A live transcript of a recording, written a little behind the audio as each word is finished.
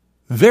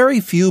Very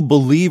few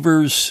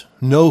believers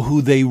know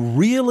who they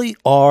really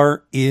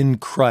are in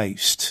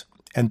Christ.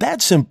 And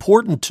that's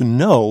important to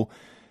know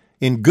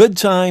in good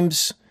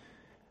times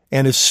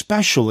and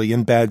especially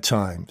in bad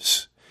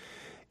times.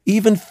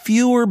 Even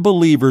fewer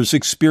believers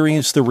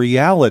experience the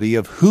reality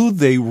of who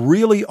they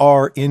really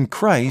are in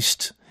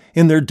Christ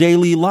in their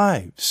daily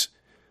lives.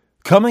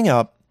 Coming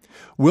up,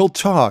 we'll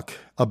talk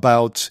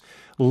about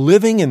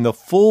living in the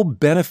full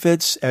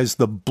benefits as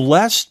the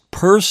blessed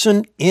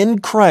person in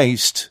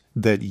Christ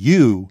that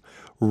you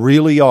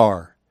really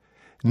are.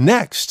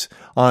 Next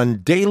on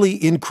Daily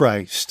in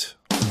Christ.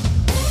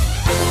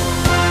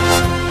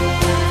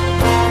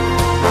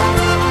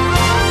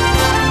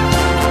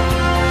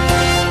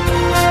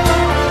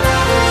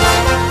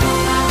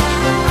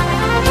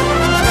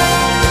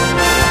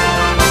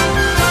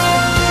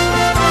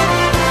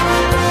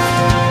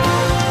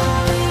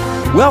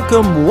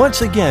 Welcome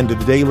once again to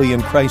the Daily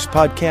in Christ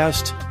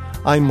podcast.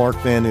 I'm Mark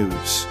Van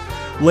Oos.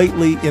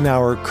 Lately, in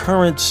our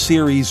current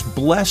series,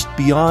 Blessed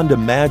Beyond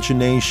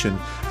Imagination,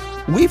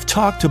 we've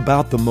talked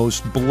about the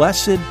most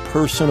blessed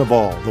person of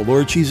all, the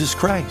Lord Jesus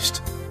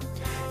Christ,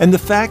 and the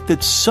fact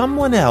that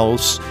someone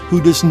else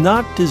who does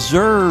not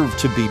deserve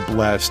to be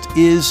blessed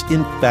is,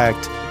 in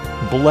fact,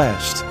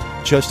 blessed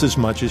just as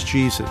much as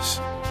Jesus.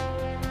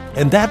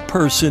 And that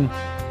person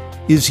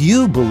is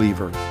you,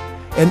 believer,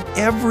 and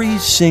every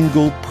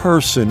single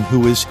person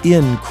who is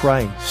in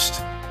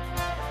Christ.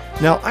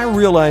 Now, I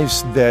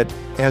realize that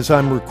as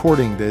I'm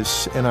recording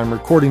this, and I'm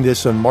recording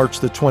this on March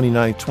the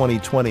 29th,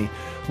 2020,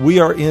 we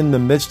are in the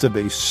midst of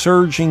a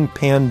surging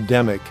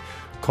pandemic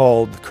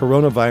called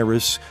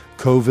coronavirus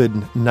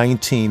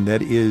COVID-19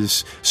 that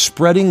is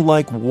spreading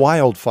like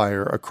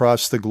wildfire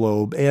across the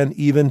globe and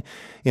even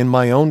in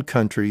my own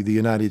country, the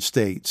United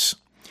States.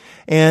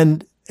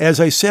 And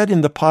as I said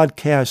in the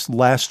podcast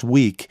last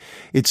week,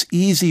 it's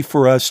easy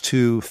for us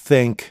to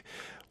think,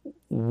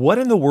 what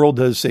in the world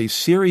does a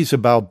series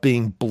about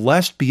being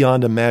blessed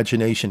beyond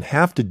imagination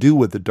have to do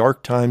with the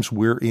dark times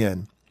we're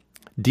in?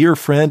 Dear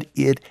friend,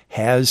 it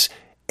has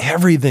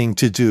everything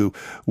to do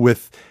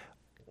with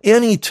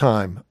any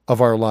time of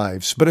our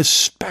lives, but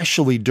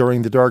especially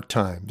during the dark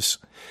times.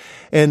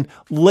 And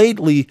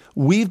lately,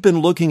 we've been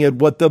looking at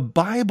what the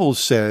Bible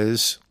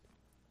says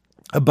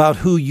about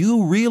who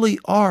you really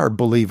are,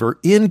 believer,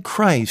 in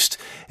Christ,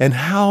 and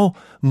how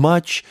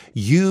much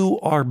you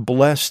are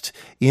blessed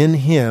in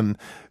Him,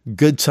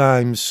 good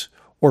times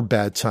or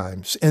bad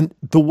times. And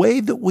the way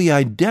that we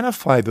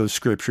identify those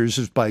scriptures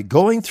is by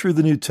going through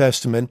the New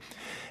Testament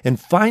and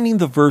finding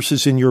the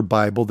verses in your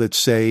Bible that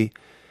say,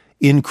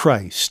 in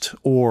Christ,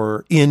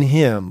 or in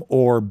Him,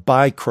 or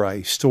by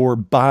Christ, or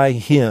by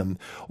Him,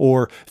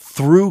 or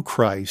through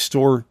Christ,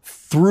 or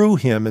through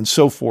Him, and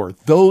so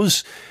forth.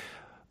 Those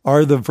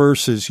are the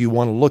verses you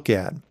want to look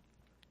at.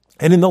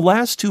 And in the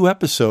last two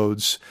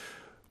episodes,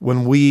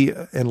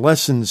 and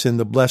lessons in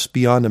the Blessed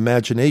Beyond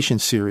Imagination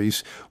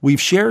series,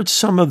 we've shared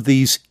some of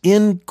these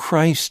in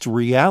Christ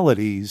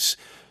realities,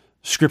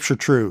 scripture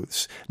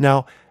truths.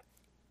 Now,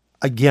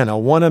 again, I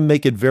want to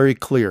make it very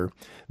clear.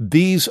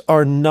 These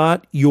are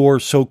not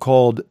your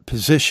so-called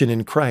position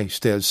in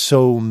Christ, as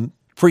so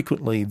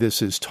frequently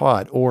this is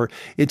taught, or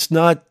it's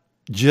not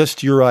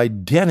just your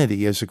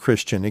identity as a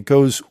Christian. It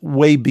goes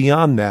way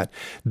beyond that.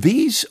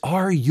 These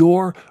are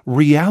your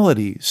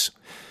realities.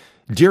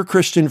 Dear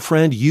Christian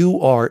friend, you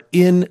are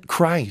in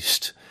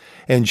Christ.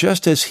 And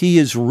just as He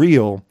is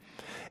real,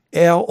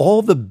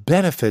 all the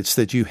benefits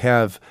that you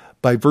have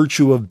by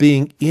virtue of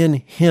being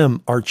in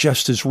Him are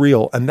just as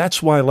real. And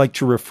that's why I like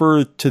to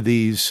refer to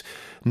these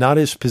not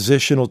as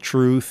positional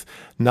truth,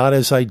 not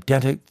as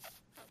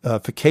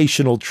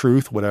identificational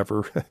truth,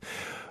 whatever,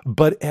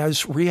 but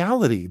as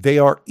reality. They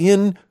are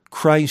in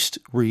Christ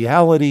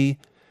reality,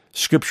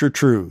 scripture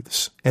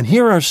truths. And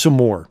here are some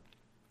more.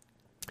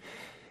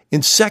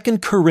 In 2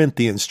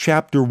 Corinthians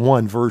chapter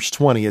 1, verse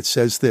 20, it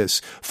says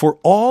this, "For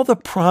all the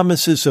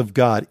promises of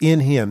God in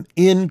Him,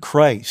 in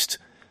Christ,"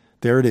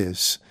 there it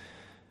is,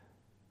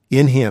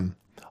 in Him,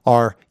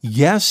 "are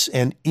yes,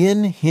 and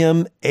in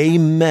Him,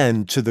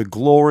 amen, to the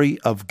glory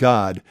of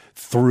God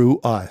through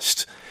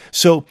us."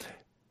 So,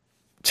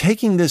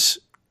 taking this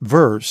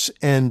verse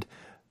and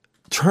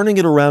turning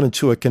it around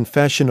into a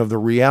confession of the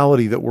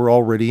reality that we're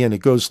already in, it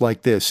goes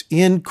like this: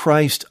 "In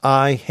Christ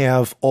I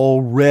have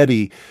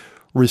already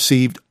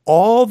received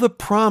all the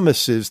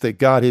promises that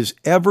God has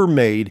ever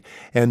made,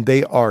 and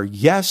they are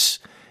yes,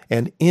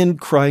 and in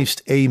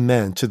Christ,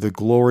 amen, to the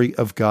glory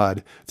of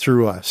God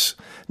through us."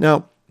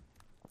 Now,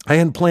 I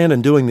hadn't planned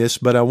on doing this,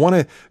 but I want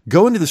to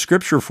go into the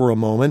scripture for a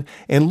moment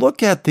and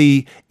look at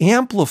the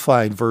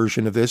amplified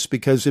version of this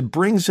because it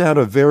brings out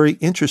a very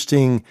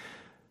interesting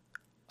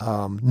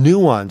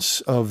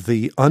nuance of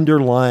the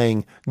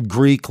underlying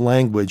Greek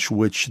language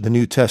which the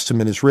New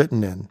Testament is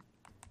written in.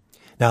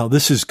 Now,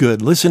 this is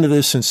good. Listen to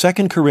this in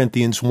 2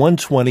 Corinthians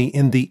 1:20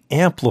 in the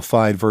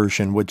Amplified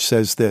Version, which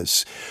says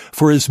this,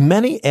 "For as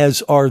many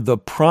as are the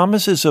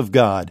promises of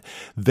God,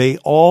 they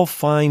all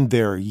find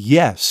their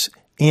yes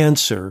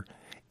answer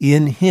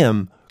in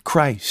Him,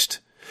 Christ.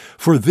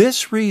 For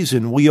this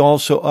reason, we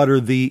also utter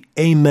the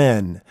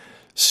Amen.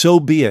 So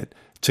be it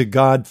to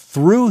God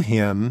through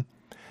him,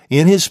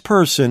 in his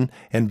person,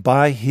 and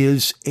by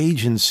his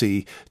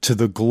agency, to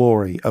the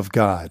glory of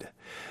God.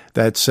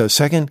 That's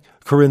 2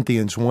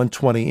 Corinthians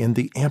 1:20 in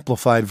the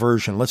Amplified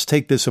Version. Let's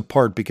take this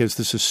apart because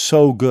this is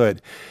so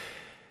good.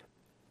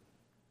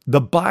 The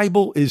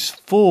Bible is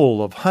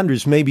full of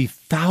hundreds, maybe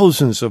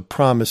thousands of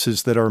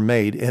promises that are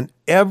made, and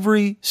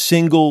every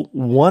single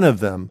one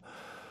of them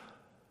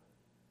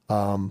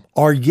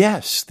are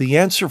yes. The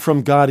answer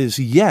from God is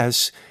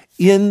yes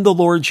in the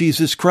Lord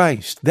Jesus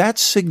Christ.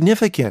 That's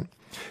significant.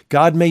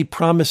 God made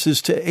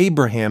promises to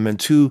Abraham and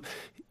to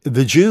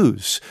the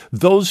Jews.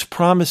 Those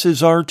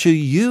promises are to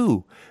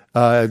you,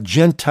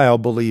 Gentile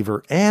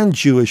believer and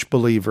Jewish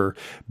believer,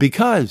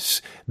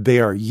 because they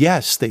are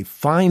yes. They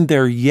find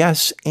their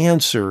yes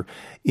answer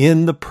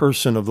in the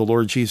person of the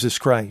Lord Jesus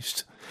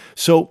Christ.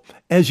 So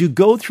as you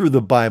go through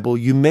the Bible,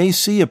 you may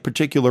see a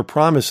particular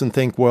promise and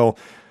think, well,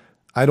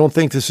 I don't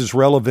think this is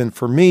relevant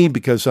for me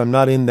because I'm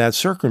not in that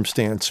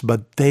circumstance,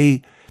 but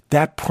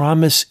that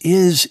promise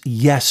is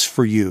yes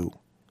for you.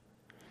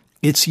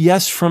 It's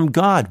yes from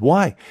God.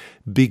 Why?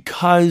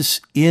 Because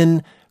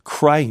in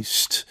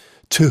Christ,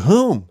 to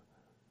whom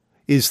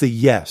is the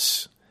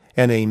yes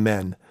and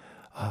amen.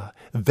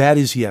 That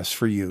is yes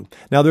for you.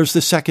 Now, there's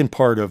the second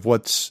part of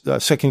what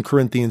 2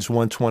 Corinthians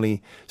 1:20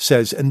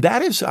 says, and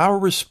that is our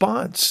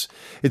response.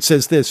 It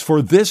says this,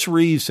 for this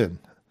reason,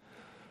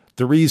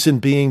 the reason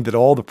being that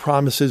all the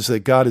promises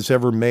that God has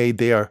ever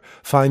made,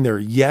 find their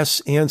yes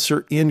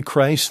answer in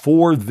Christ.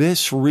 For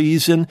this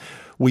reason,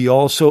 we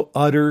also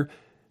utter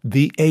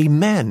the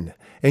amen.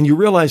 And you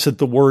realize that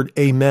the word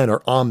amen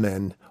or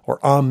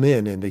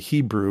amen in the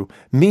Hebrew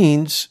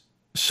means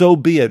so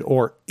be it,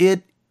 or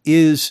it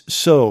is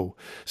so.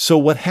 So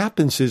what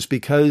happens is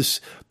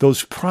because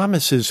those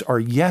promises are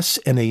yes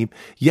and a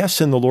yes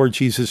in the Lord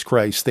Jesus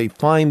Christ, they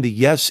find the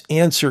yes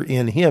answer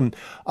in him.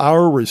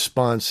 Our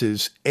response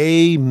is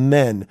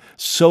amen.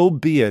 So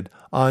be it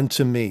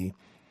unto me.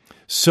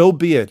 So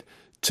be it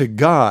to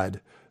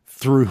God,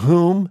 through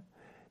whom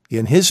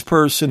in his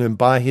person and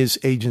by his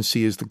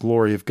agency is the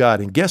glory of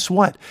God. And guess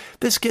what?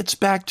 This gets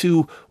back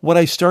to what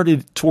I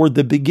started toward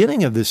the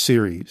beginning of this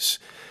series.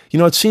 You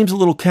know, it seems a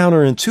little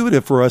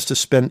counterintuitive for us to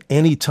spend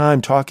any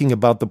time talking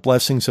about the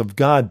blessings of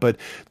God, but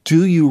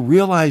do you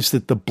realize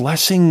that the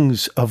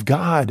blessings of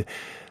God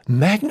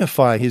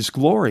magnify his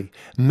glory,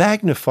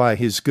 magnify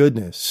his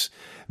goodness?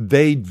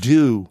 They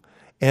do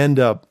end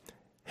up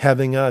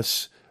having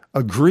us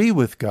agree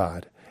with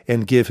God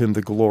and give him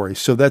the glory.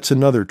 So that's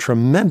another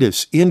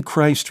tremendous in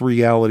Christ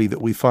reality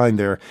that we find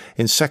there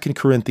in 2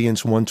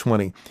 Corinthians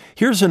 1:20.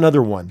 Here's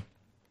another one.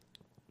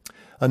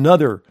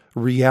 Another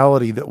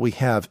reality that we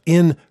have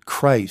in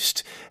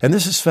Christ. And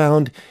this is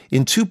found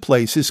in two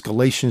places,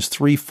 Galatians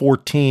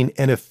 3:14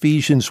 and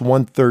Ephesians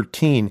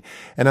 1:13.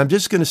 And I'm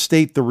just going to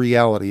state the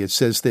reality. It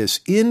says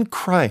this, in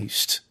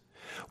Christ,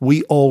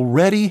 we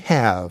already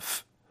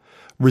have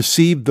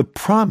received the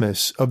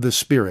promise of the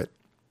Spirit.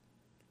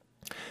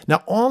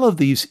 Now, all of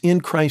these in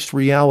Christ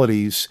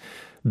realities,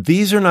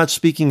 these are not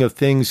speaking of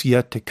things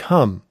yet to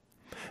come.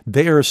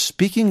 They are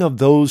speaking of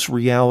those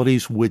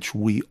realities which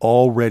we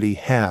already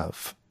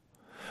have.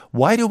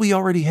 Why do we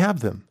already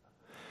have them?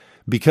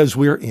 Because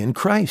we're in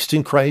Christ,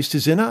 and Christ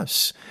is in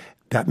us.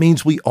 That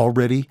means we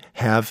already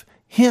have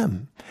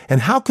him.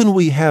 And how can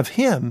we have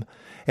him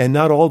and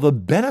not all the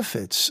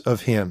benefits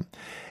of him?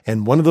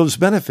 And one of those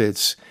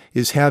benefits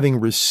is having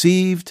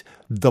received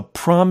the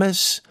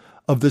promise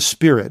of the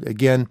Spirit.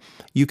 Again,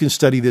 you can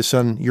study this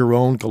on your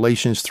own,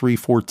 Galatians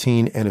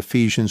 3:14 and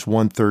Ephesians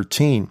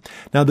 1:13.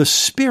 Now, the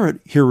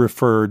Spirit here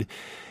referred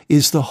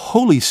is the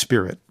Holy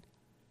Spirit.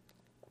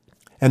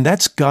 And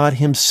that's God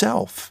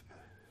himself,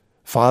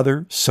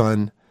 Father,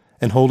 Son,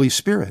 and Holy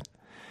Spirit.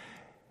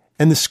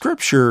 And the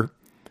Scripture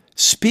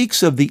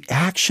speaks of the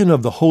action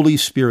of the Holy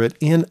Spirit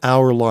in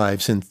our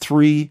lives in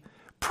three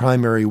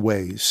primary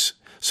ways.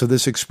 So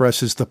this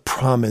expresses the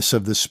promise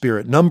of the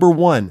Spirit. Number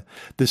one,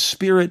 the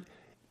Spirit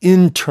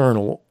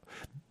internal,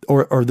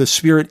 or the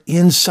Spirit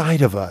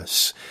inside of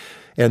us.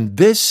 And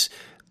this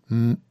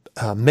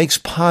makes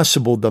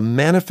possible the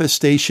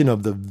manifestation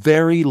of the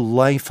very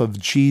life of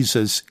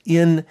Jesus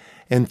in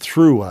and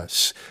through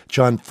us.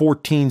 John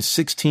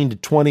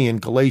 14:16-20 and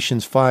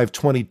Galatians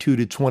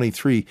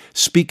 5:22-23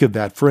 speak of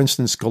that. For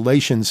instance,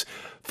 Galatians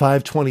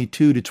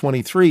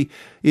 5:22-23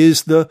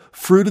 is the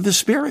fruit of the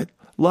Spirit: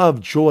 love,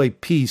 joy,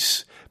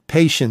 peace,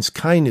 patience,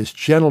 kindness,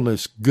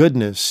 gentleness,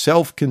 goodness,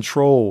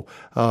 self-control,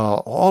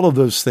 all of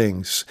those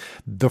things.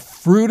 The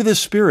fruit of the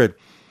Spirit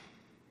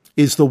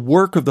is the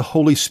work of the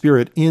Holy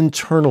Spirit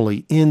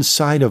internally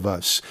inside of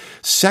us.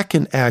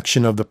 Second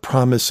action of the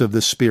promise of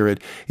the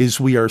Spirit is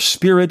we are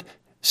Spirit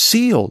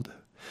sealed.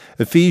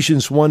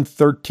 Ephesians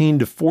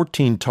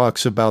 1:13-14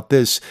 talks about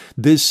this.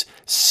 This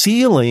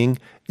sealing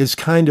is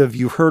kind of,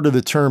 you heard of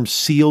the term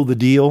seal the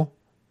deal?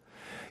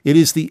 It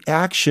is the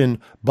action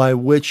by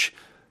which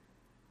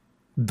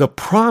the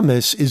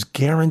promise is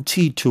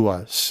guaranteed to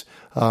us.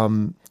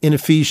 In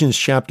Ephesians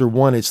chapter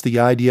 1, it's the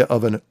idea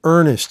of an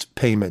earnest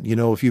payment. You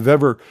know, if you've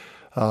ever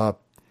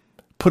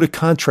put a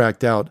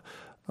contract out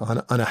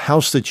on a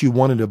house that you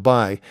wanted to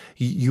buy,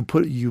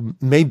 you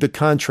made the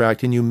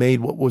contract and you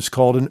made what was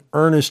called an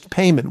earnest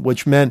payment,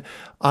 which meant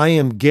I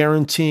am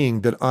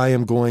guaranteeing that I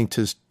am going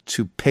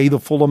to pay the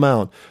full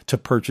amount to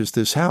purchase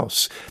this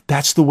house.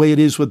 That's the way it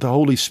is with the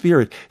Holy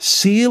Spirit,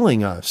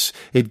 sealing us.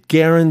 It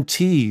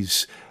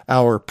guarantees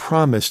our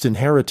promised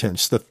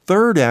inheritance. The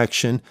third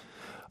action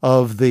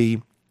of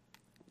the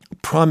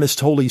promised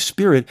Holy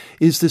Spirit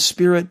is the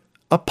Spirit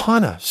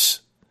upon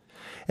us.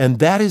 And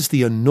that is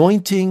the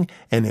anointing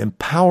and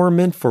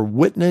empowerment for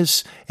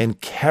witness and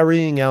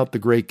carrying out the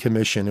Great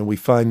Commission. And we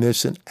find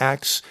this in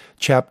Acts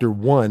chapter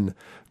 1,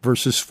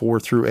 verses 4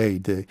 through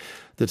 8. The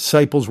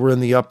disciples were in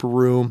the upper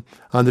room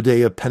on the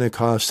day of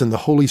Pentecost, and the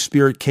Holy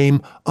Spirit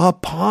came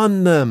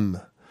upon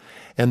them.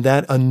 And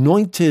that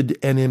anointed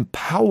and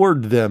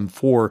empowered them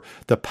for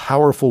the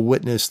powerful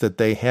witness that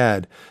they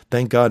had.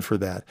 Thank God for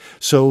that.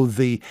 So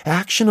the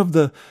action of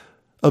the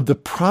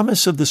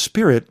promise of the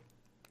Spirit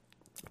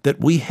that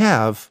we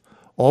have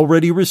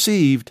already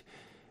received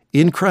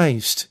in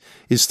Christ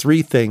is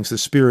three things: the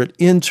Spirit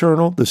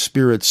internal, the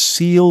Spirit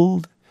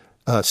sealing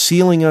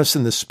us,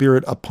 and the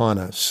Spirit upon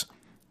us.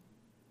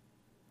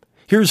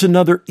 Here's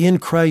another in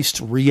Christ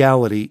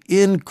reality.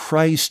 In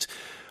Christ,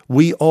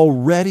 we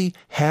already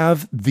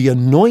have the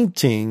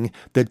anointing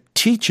that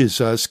teaches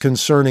us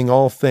concerning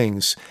all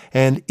things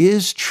and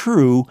is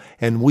true,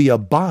 and we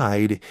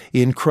abide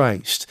in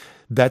Christ.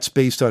 That's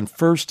based on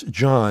 1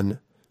 John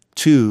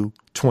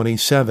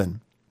 2:27.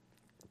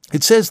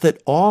 It says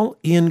that all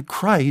in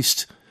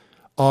Christ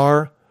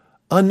are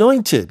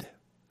anointed.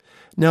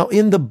 Now,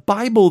 in the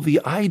Bible,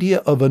 the idea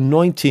of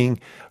anointing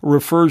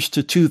refers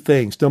to two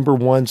things. Number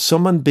one,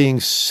 someone being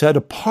set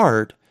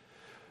apart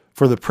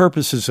for the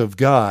purposes of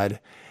God.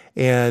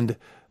 And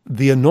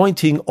the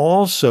anointing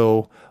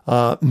also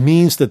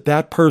means that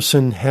that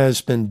person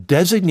has been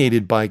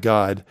designated by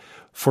God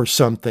for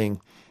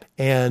something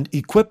and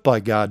equipped by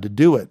God to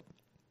do it.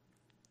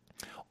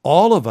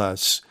 All of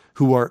us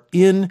who are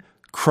in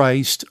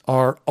Christ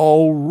are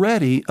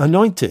already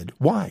anointed.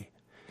 Why?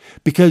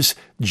 Because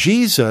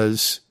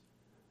Jesus,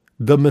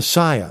 the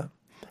Messiah,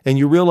 and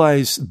you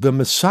realize the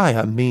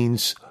Messiah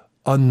means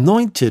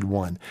anointed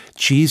one.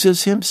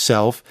 Jesus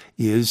himself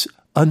is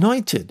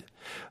anointed.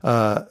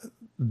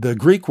 The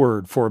Greek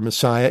word for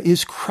Messiah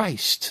is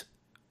Christ.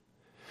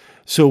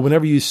 So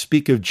whenever you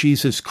speak of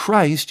Jesus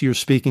Christ, you're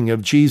speaking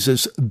of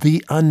Jesus,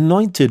 the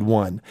anointed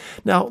one.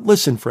 Now,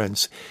 listen,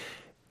 friends.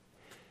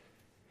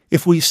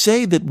 If we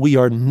say that we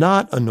are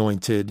not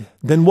anointed,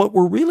 then what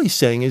we're really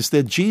saying is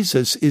that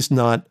Jesus is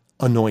not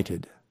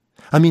anointed.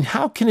 I mean,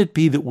 how can it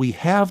be that we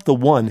have the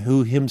one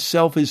who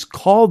himself is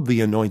called the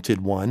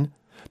anointed one,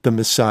 the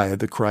Messiah,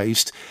 the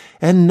Christ,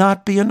 and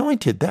not be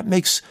anointed? That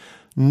makes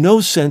no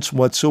sense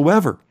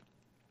whatsoever.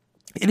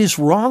 It is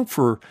wrong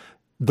for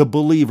the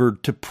believer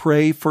to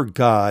pray for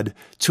God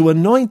to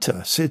anoint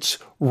us. It's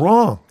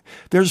wrong.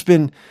 There's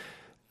been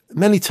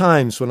many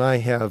times when I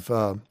have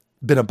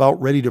been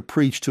about ready to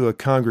preach to a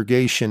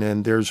congregation,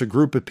 and there's a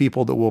group of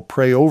people that will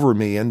pray over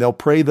me, and they'll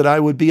pray that I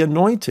would be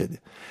anointed.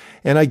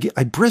 And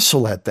I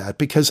bristle at that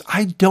because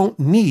I don't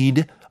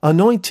need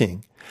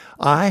anointing.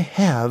 I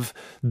have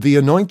the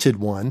anointed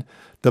one,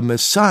 the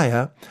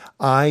Messiah.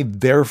 I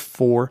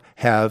therefore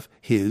have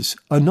his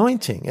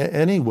anointing.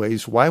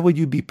 Anyways, why would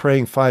you be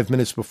praying 5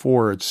 minutes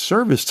before it's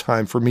service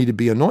time for me to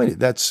be anointed?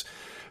 That's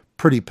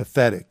pretty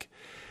pathetic.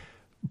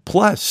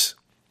 Plus,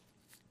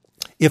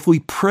 if we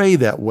pray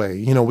that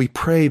way, we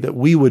pray that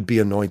we would be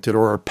anointed,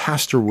 or our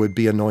pastor would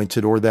be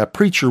anointed, or that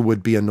preacher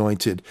would be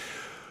anointed.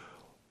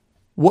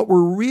 What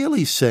we're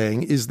really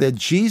saying is that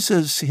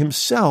Jesus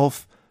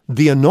himself,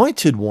 the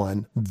anointed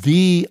one,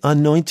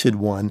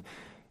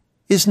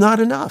 is not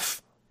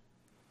enough.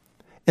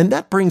 And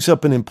that brings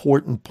up an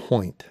important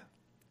point.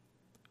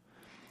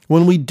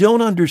 When we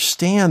don't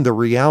understand the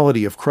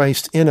reality of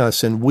Christ in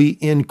us and we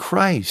in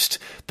Christ,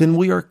 then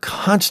we are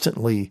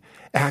constantly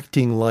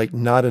acting like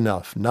not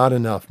enough, not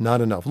enough,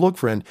 not enough. Look,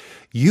 friend,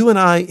 you and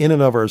I in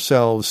and of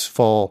ourselves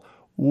fall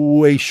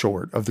way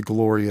short of the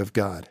glory of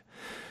God.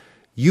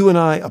 You and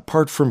I,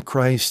 apart from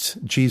Christ,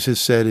 Jesus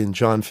said in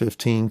John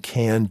 15,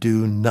 can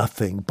do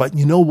nothing. But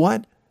you know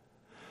what?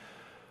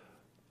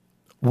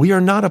 We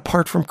are not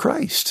apart from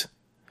Christ.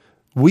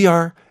 We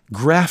are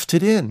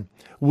grafted in.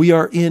 We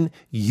are in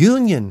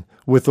union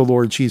with the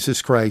Lord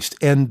Jesus Christ.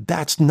 And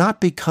that's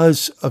not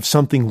because of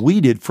something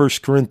we did. 1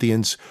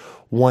 Corinthians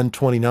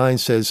 1:29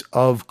 says,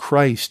 of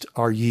Christ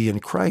are ye in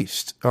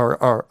Christ,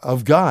 or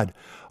of God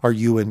are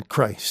you in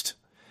Christ.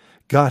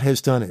 God has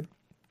done it.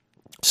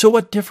 So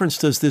what difference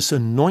does this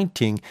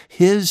anointing,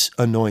 his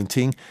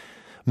anointing,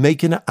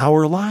 make in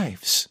our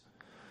lives?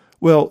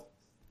 Well,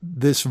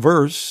 this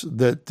verse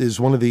that is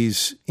one of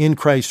these in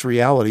Christ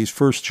realities,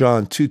 1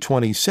 John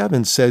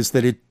 2:27, says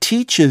that it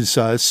teaches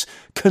us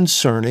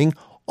concerning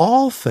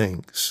all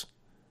things.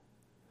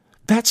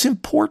 That's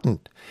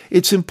important.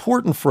 It's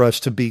important for us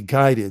to be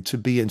guided, to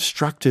be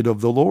instructed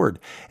of the Lord.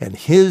 And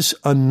His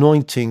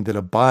anointing that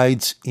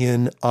abides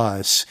in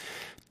us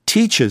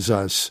teaches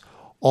us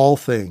all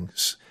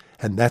things.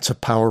 And that's a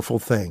powerful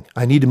thing.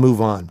 I need to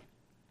move on.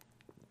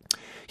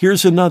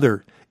 Here's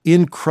another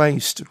in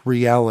Christ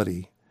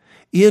reality.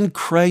 In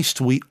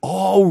Christ, we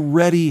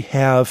already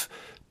have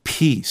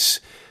peace,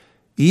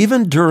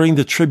 even during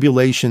the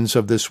tribulations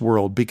of this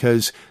world,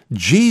 because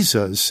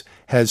Jesus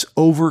has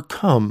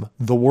overcome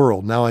the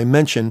world. Now, I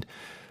mentioned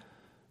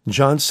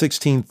John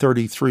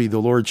 16:33, the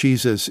Lord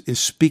Jesus is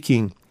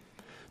speaking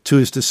to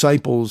His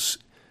disciples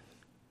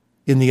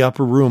in the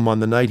upper room on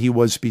the night He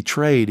was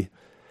betrayed.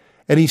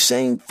 And He's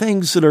saying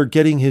things that are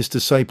getting His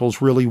disciples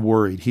really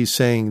worried. He's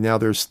saying, now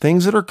there's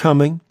things that are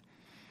coming.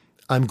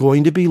 I'm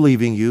going to be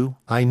leaving you.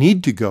 I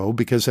need to go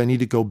because I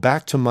need to go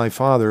back to my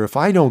Father. If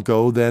I don't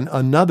go, then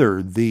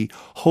another, the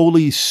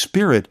Holy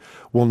Spirit,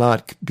 will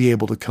not be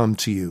able to come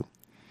to you.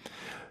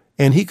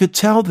 And He could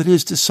tell that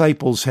His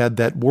disciples had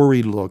that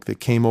worried look that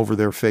came over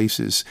their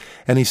faces.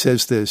 And He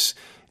says this,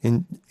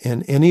 and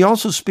He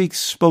also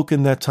spoke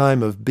in that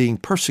time of being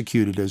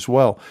persecuted as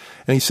well.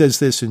 And He says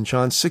this in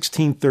John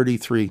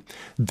 16:33,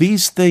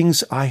 these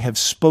things I have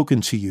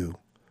spoken to you.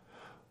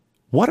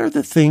 What are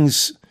the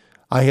things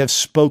I have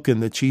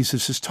spoken that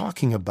Jesus is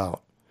talking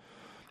about?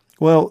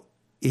 Well,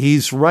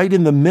 He's right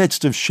in the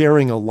midst of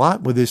sharing a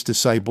lot with His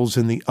disciples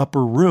in the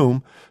upper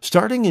room,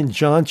 starting in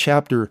John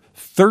chapter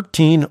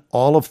 13,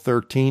 all of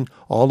 13,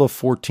 all of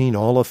 14,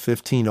 all of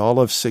 15, all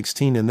of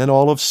 16, and then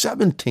all of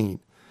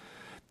 17.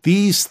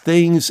 These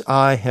things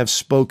I have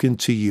spoken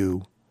to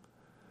you.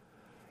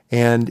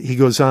 And He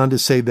goes on to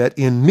say that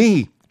in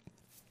me,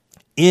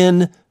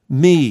 in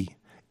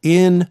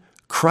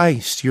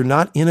Christ, you're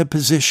not in a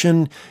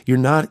position, you're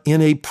not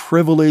in a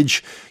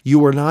privilege,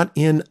 you are not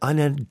in an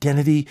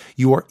identity,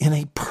 you are in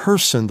a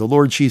person, the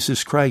Lord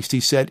Jesus Christ. He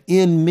said,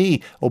 in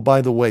me. Oh,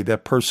 by the way,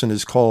 that person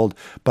is called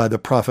by the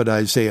prophet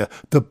Isaiah,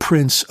 the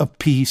Prince of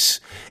Peace.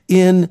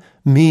 In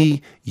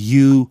me,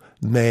 you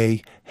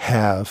may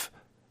have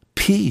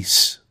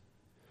peace.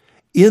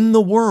 In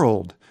the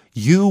world,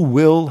 you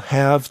will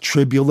have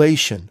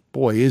tribulation.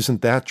 Boy,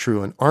 isn't that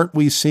true? And aren't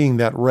we seeing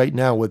that right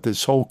now with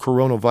this whole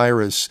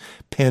coronavirus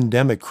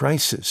pandemic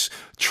crisis?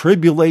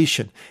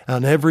 Tribulation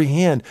on every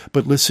hand.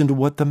 But listen to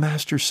what the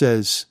Master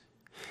says.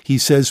 He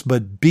says,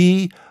 but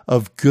be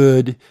of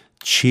good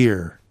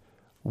cheer.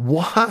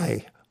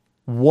 Why?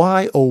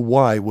 Why, oh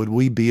why would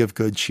we be of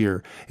good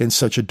cheer in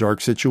such a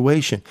dark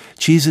situation?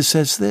 Jesus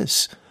says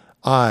this,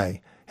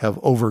 I have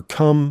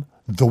overcome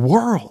the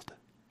world.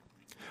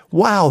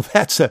 Wow,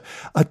 that's a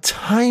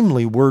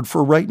timely word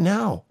for right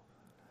now.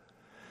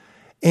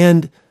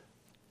 And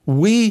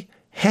we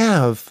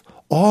have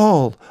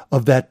all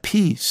of that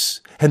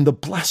peace and the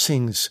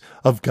blessings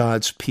of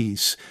God's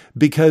peace,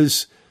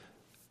 because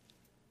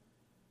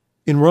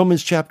in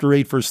Romans chapter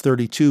 8, verse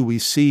 32, we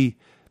see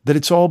that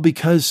it's all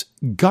because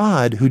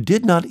God, who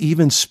did not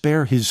even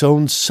spare His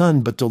own Son,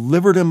 but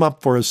delivered Him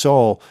up for us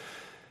all,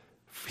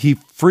 He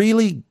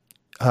freely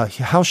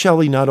how shall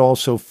He not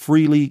also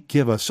freely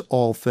give us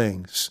all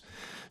things?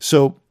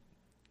 So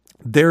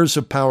there's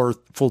a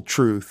powerful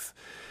truth.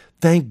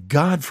 Thank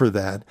God for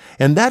that.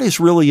 And that is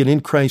really an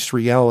in Christ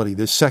reality.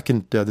 This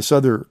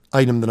other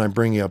item that I'm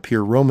bringing up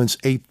here, Romans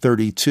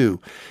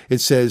 8:32.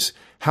 It says,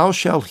 how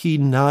shall He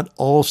not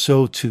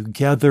also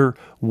together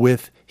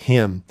with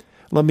Him?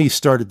 Let me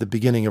start at the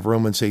beginning of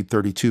Romans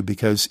 8:32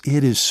 because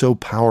it is so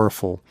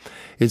powerful.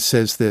 It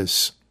says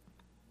this,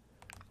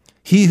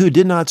 He who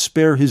did not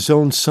spare His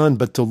own Son,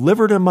 but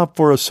delivered Him up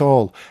for us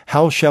all,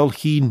 how shall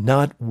He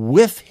not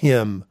with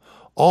Him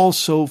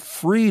also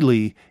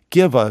freely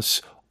give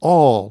us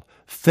all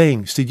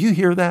things? Did you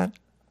hear that?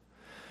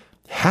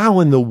 How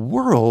in the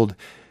world,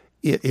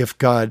 if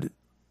God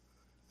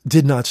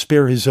did not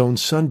spare His own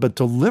Son, but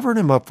delivered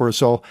Him up for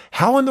us all,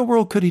 how in the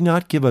world could He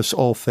not give us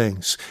all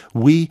things?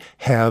 We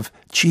have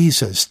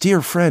Jesus.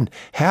 Dear friend,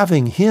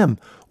 having Him,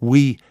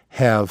 we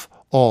have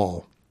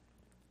all.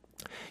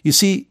 You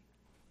see,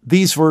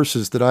 these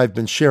verses that I've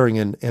been sharing,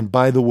 and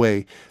by the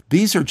way,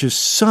 these are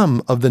just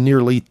some of the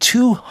nearly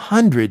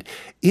 200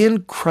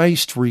 in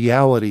Christ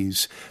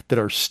realities that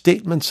are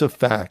statements of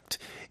fact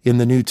in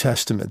the New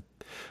Testament.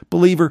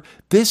 Believer,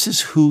 this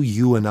is who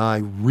you and I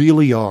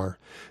really are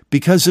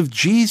because of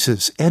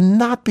Jesus and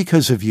not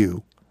because of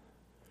you.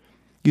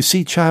 You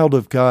see, child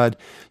of God,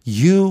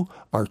 you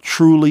are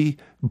truly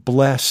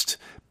blessed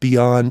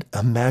beyond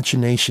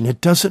imagination. It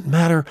doesn't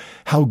matter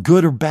how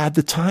good or bad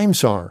the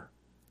times are.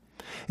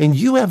 And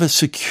you have a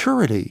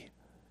security.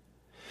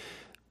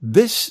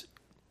 This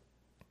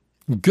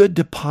good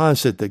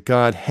deposit that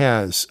God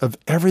has of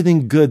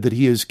everything good that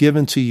He has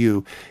given to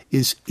you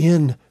is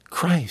in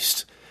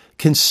Christ.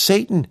 Can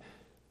Satan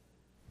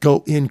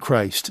go in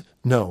Christ?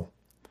 No.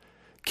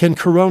 Can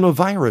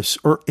coronavirus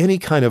or any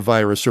kind of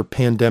virus or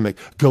pandemic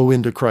go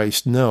into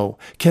Christ? No.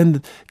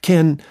 Can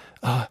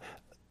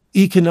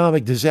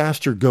economic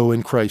disaster go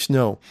in Christ?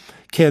 No.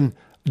 Can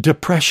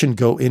depression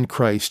go in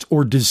Christ,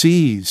 or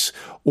disease,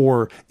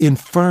 or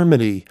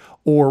infirmity,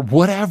 or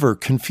whatever,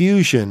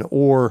 confusion,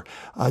 or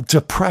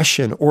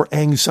depression, or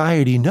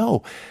anxiety.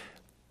 No.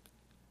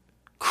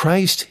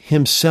 Christ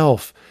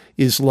himself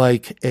is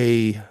like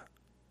a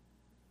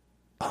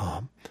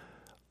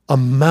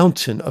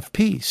mountain of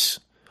peace,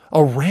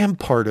 a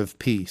rampart of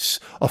peace,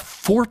 a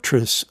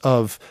fortress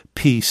of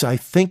peace. I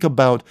think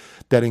about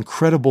that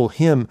incredible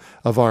hymn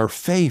of our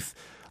faith.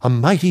 A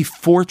mighty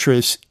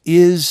fortress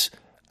is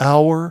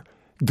our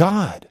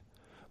God.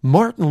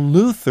 Martin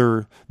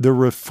Luther, the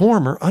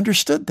reformer,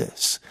 understood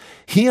this.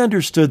 He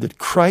understood that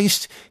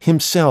Christ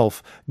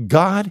himself,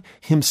 God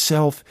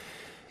himself,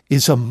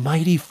 is a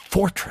mighty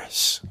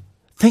fortress.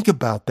 Think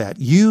about that.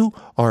 You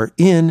are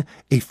in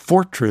a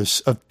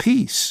fortress of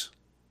peace.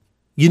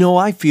 You know,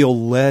 I feel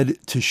led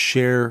to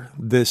share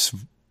this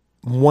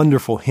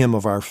wonderful hymn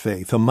of our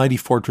faith, A Mighty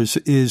Fortress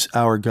is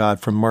Our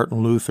God, from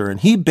Martin Luther. And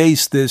he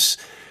based this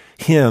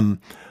hymn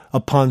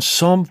upon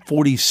Psalm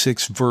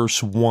 46,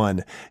 verse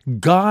 1.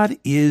 God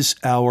is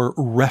our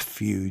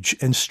refuge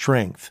and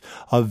strength,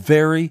 a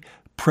very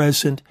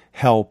present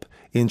help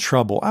in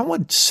trouble. I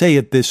want to say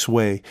it this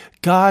way.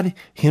 God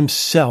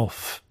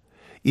himself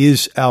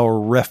is our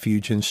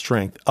refuge and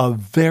strength, a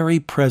very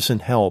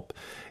present help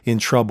in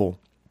trouble.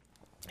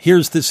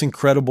 Here's this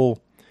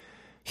incredible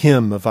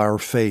hymn of our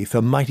faith.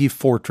 A mighty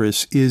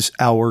fortress is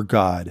our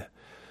God.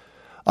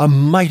 A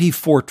mighty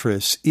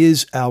fortress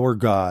is our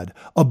God,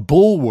 a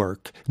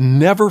bulwark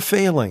never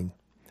failing.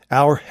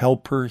 Our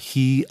helper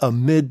he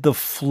amid the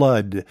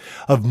flood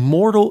of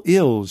mortal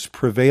ills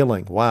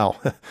prevailing. Wow.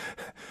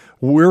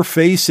 We're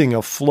facing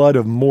a flood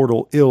of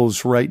mortal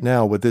ills right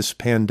now with this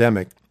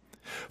pandemic.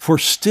 For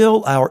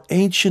still our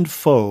ancient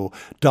foe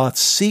doth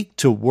seek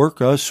to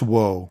work us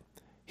woe.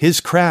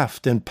 His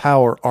craft and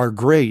power are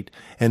great,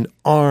 and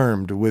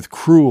armed with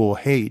cruel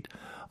hate.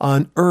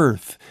 On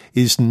earth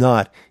is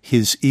not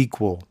his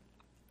equal.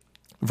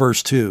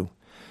 Verse 2,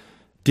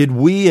 did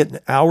we in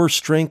our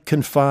strength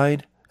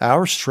confide,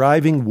 our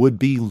striving would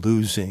be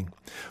losing.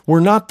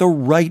 Were not the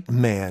right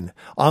man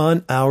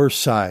on our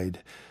side,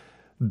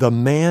 the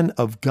man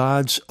of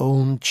God's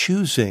own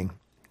choosing.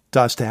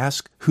 Dost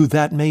ask who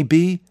that may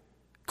be?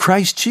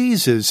 Christ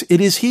Jesus,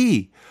 it is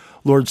he.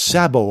 Lord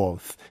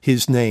Sabaoth,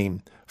 his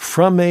name.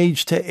 From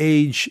age to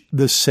age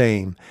the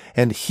same,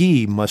 and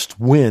he must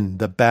win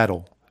the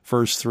battle.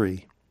 Verse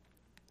 3.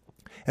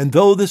 And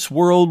though this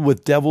world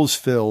with devils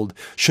filled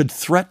should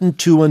threaten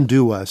to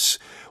undo us,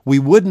 we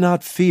would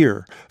not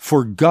fear,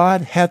 for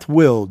God hath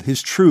willed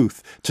his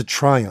truth to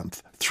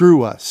triumph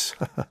through us.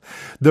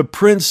 The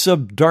prince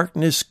of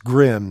darkness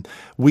grim,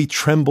 we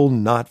tremble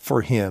not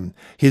for him.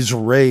 His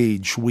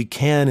rage we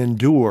can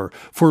endure,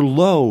 for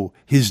lo,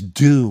 his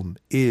doom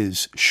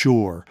is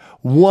sure.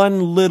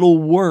 One little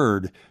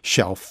word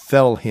shall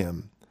fell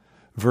him.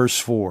 Verse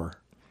 4.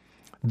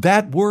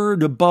 That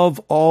word above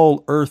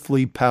all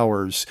earthly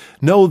powers,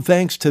 no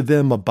thanks to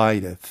them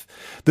abideth.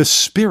 The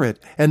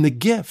Spirit and the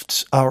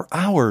gifts are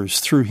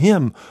ours through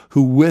him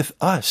who with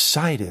us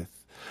sideth.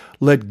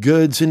 Let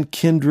goods and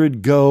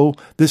kindred go,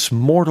 this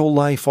mortal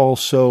life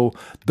also,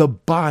 the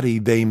body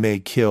they may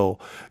kill.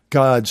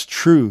 God's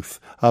truth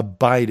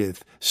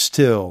abideth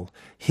still.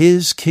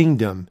 His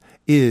kingdom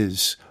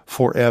is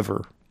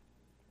forever.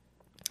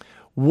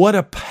 What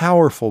a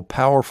powerful,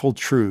 powerful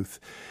truth.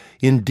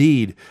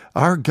 Indeed,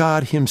 our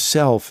God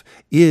himself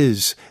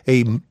is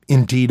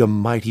indeed a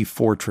mighty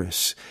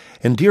fortress.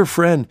 And dear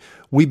friend,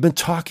 we've been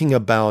talking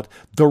about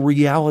the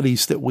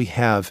realities that we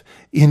have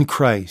in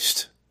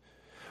Christ.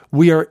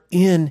 We are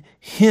in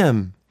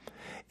him.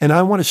 And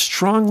I want to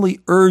strongly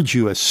urge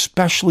you,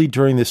 especially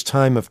during this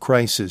time of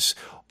crisis,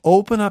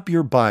 open up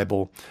your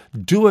Bible,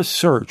 do a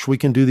search. We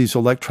can do these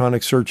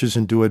electronic searches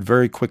and do it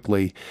very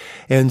quickly,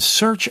 and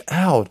search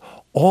out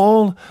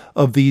all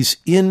of these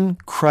in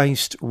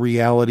Christ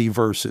reality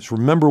verses.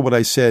 Remember what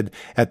I said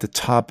at the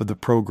top of the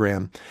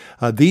program.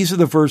 These are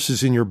the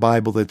verses in your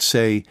Bible that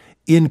say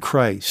in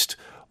Christ,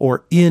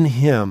 or in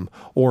him,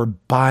 or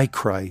by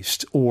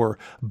Christ, or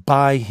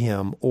by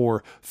him,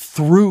 or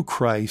through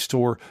Christ,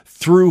 or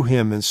through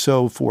him, and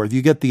so forth.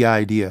 You get the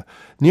idea.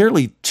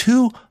 Nearly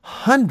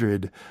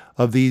 200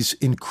 of these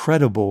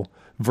incredible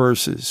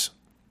verses.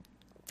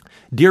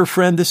 Dear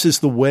friend, this is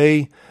the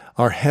way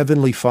our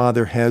Heavenly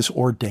Father has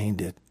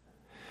ordained it.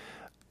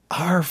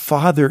 Our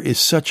Father is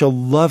such a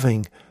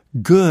loving,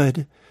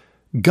 good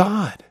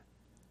God.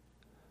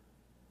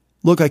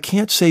 Look, I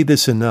can't say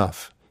this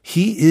enough.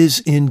 He is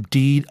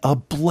indeed a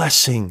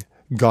blessing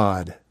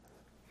God.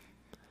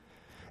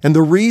 And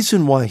the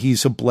reason why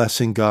he's a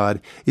blessing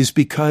God is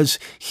because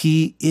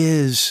he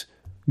is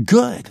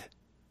good.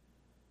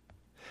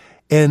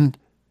 And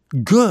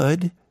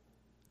good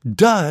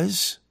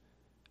does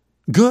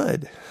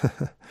good.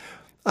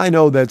 I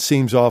know that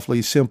seems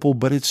awfully simple,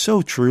 but it's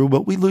so true.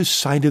 But we lose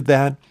sight of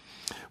that.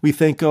 We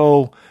think,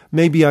 oh,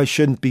 maybe I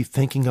shouldn't be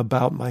thinking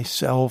about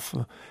myself.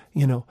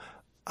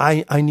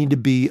 I need to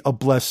be a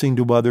blessing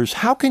to others.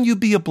 How can you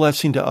be a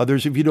blessing to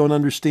others if you don't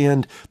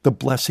understand the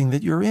blessing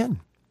that you're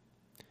in?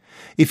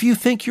 If you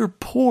think you're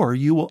poor,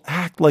 you will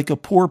act like a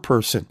poor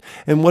person.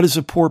 And what does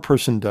a poor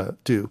person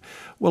do?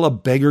 Well, a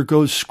beggar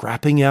goes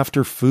scrapping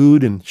after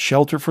food and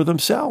shelter for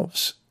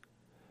themselves.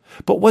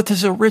 But what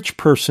does a rich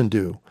person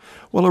do?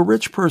 Well, a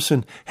rich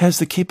person has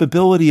the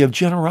capability of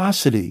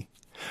generosity.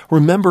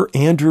 Remember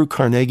Andrew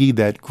Carnegie,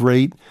 that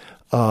great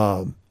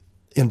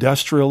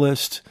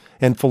industrialist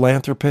and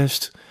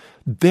philanthropist?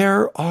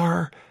 There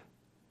are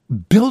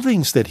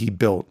buildings that he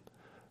built,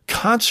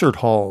 concert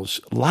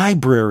halls,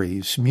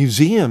 libraries,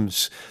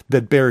 museums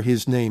that bear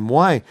his name.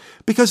 Why?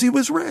 Because he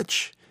was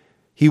rich.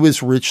 He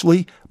was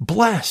richly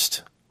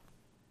blessed.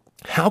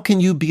 How can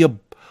you be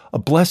a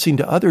blessing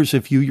to others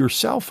if you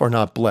yourself are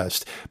not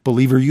blessed?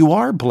 Believer, you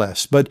are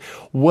blessed. But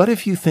what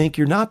if you think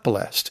you're not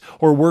blessed?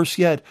 Or worse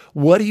yet,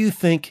 what do you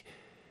think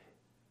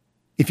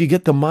if you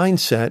get the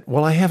mindset,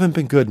 well, I haven't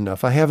been good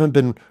enough, I haven't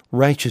been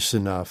righteous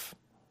enough?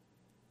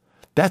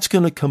 That's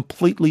going to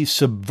completely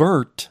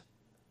subvert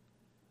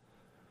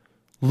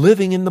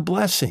living in the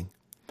blessing.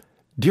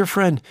 Dear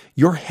friend,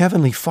 your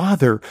Heavenly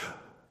Father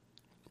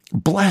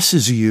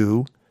blesses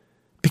you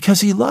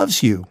because He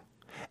loves you.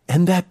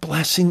 And that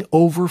blessing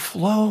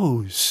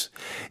overflows.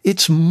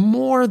 It's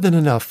more than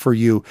enough for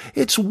you.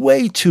 It's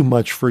way too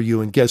much for you.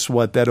 And guess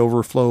what? That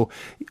overflow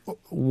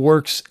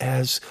works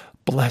as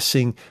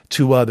blessing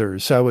to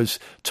others. I was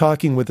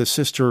talking with a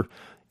sister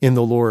in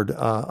the Lord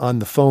on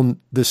the phone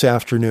this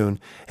afternoon,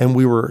 and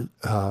we were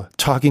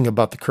talking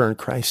about the current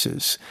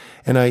crisis.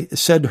 And I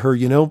said to her,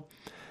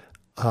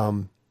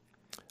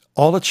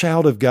 all a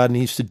child of God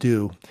needs to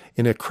do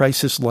in a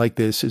crisis like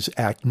this is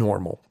act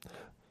normal.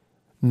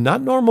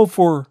 Not normal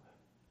for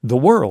the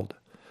world,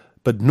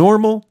 but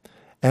normal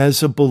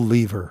as a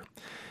believer.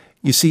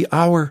 You see,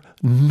 our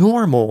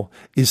normal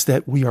is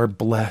that we are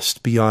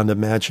blessed beyond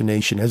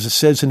imagination. As it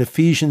says in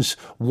Ephesians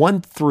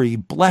 1:3,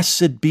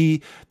 blessed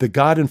be the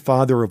God and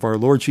Father of our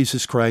Lord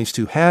Jesus Christ,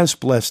 who has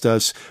blessed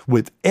us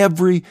with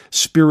every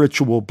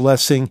spiritual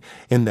blessing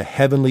in the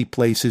heavenly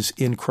places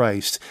in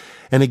Christ.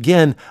 And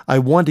again, I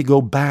want to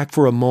go back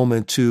for a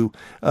moment to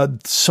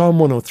Psalm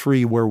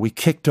 103, where we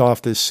kicked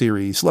off this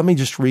series. Let me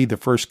just read the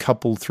first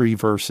three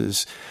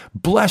verses.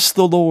 Bless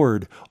the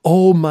Lord,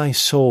 O my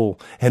soul,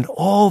 and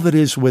all that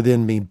is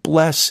within me.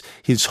 Bless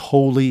His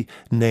holy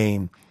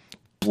name.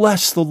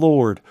 Bless the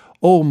Lord,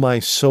 O my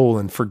soul,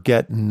 and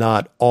forget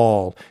not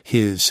all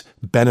His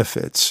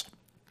benefits.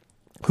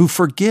 Who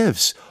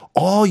forgives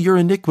all your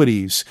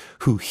iniquities,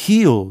 who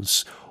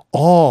heals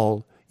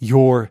all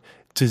your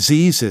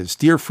diseases.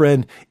 Dear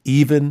friend,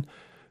 even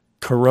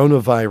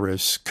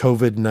coronavirus,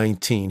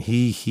 COVID-19,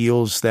 He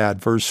heals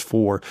that. Verse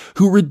 4,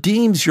 who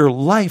redeems your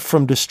life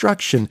from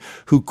destruction,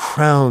 who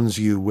crowns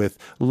you with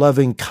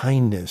loving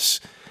kindness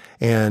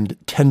and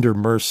tender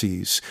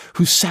mercies,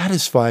 who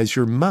satisfies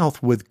your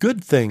mouth with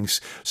good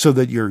things so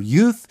that your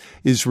youth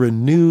is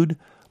renewed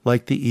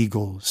like the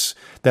eagles.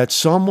 That's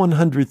Psalm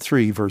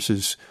 103,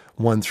 verses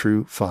 1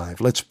 through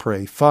 5. Let's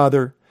pray.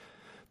 Father,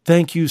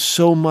 thank you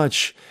so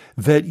much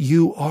that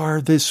you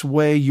are this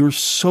way. You're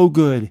so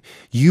good.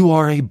 You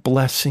are a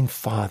blessing,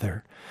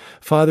 Father.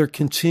 Father,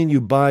 continue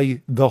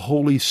by the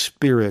Holy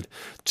Spirit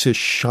to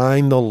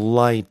shine the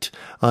light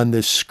on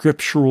this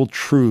scriptural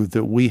truth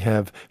that we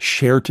have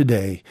shared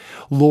today.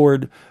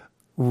 Lord,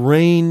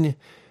 rain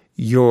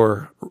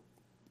your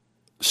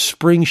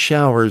spring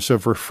showers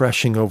of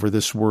refreshing over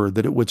this word,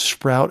 that it would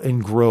sprout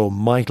and grow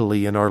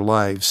mightily in our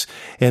lives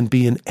and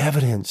be an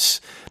evidence,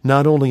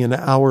 not only in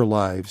our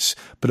lives,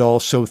 but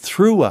also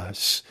through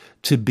us,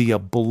 to be a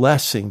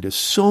blessing to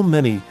so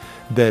many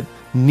that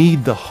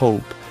need the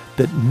hope,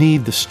 that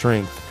need the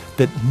strength,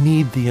 that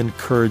need the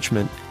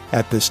encouragement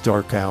at this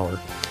dark hour.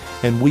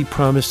 And we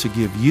promise to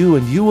give you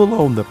and you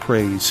alone the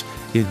praise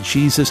in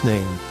Jesus'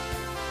 name.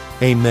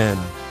 Amen.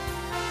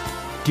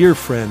 Dear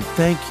friend,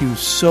 thank you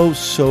so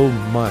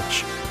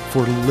much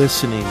for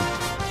listening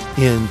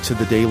in to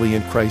the Daily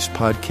in Christ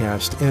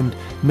podcast. And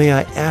may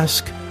I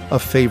ask a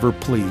favor,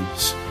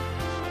 please?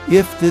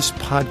 If this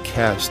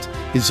podcast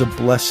is a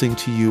blessing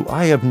to you,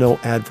 I have no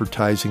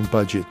advertising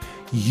budget.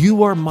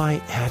 You are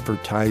my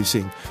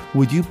advertising.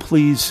 Would you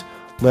please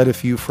let a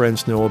few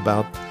friends know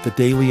about the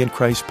Daily in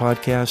Christ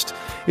podcast?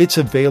 It's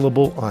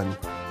available on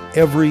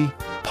every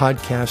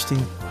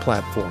podcasting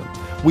platform.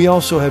 We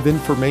also have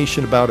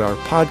information about our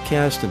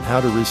podcast and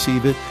how to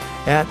receive it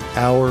at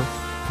our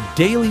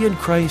Daily in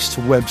Christ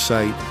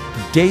website,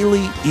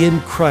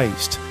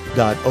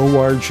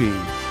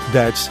 dailyinchrist.org.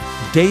 That's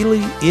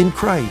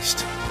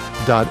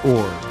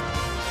dailyinchrist.org.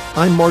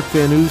 I'm Mark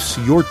Van Oos,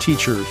 your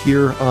teacher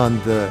here on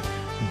the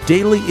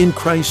Daily in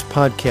Christ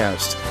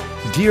podcast.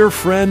 Dear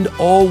friend,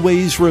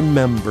 always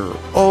remember,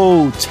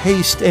 oh,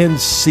 taste and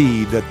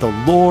see that the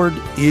Lord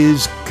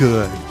is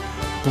good.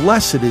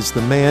 Blessed is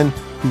the man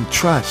who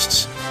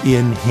trusts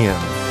in Him.